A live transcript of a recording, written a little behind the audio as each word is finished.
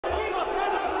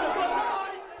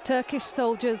Turkish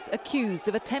soldiers accused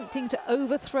of attempting to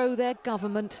overthrow their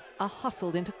government are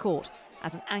hustled into court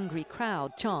as an angry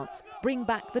crowd chants, "Bring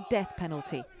back the death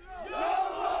penalty."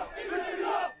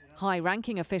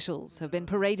 High-ranking officials have been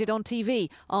paraded on TV,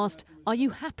 asked, "Are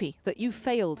you happy that you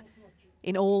failed?"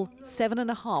 In all,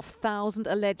 7,500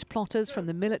 alleged plotters from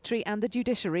the military and the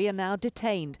judiciary are now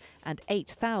detained and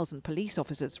 8,000 police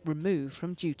officers removed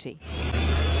from duty.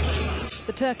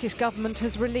 The Turkish government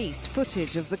has released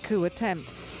footage of the coup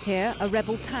attempt. Here, a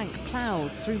rebel tank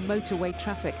ploughs through motorway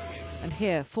traffic. And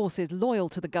here, forces loyal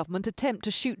to the government attempt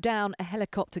to shoot down a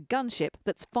helicopter gunship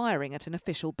that's firing at an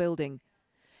official building.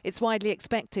 It's widely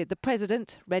expected the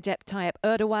president, Recep Tayyip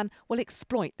Erdogan, will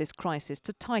exploit this crisis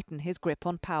to tighten his grip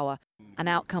on power, an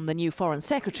outcome the new foreign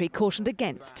secretary cautioned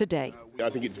against today. I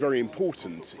think it's very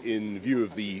important, in view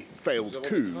of the failed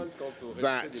coup,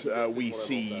 that we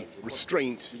see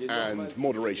restraint and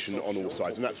moderation on all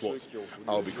sides, and that's what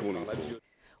I'll be calling for.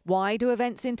 Why do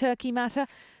events in Turkey matter?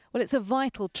 Well, it's a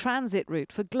vital transit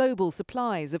route for global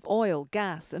supplies of oil,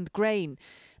 gas and grain.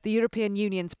 The European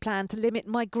Union's plan to limit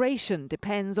migration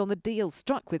depends on the deal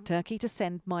struck with Turkey to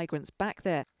send migrants back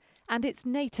there. And its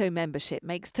NATO membership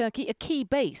makes Turkey a key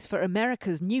base for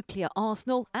America's nuclear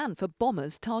arsenal and for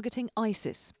bombers targeting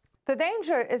ISIS. The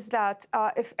danger is that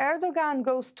if Erdogan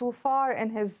goes too far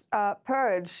in his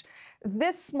purge,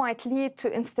 this might lead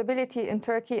to instability in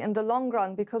Turkey in the long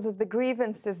run because of the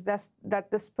grievances that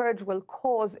this purge will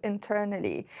cause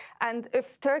internally. And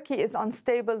if Turkey is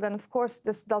unstable, then of course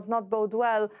this does not bode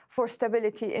well for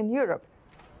stability in Europe.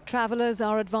 Travellers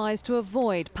are advised to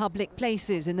avoid public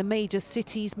places in the major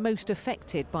cities most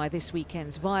affected by this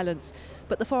weekend's violence.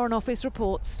 But the Foreign Office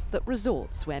reports that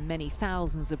resorts where many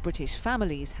thousands of British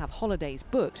families have holidays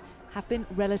booked have been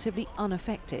relatively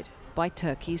unaffected by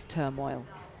Turkey's turmoil.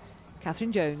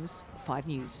 Catherine Jones, 5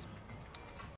 News.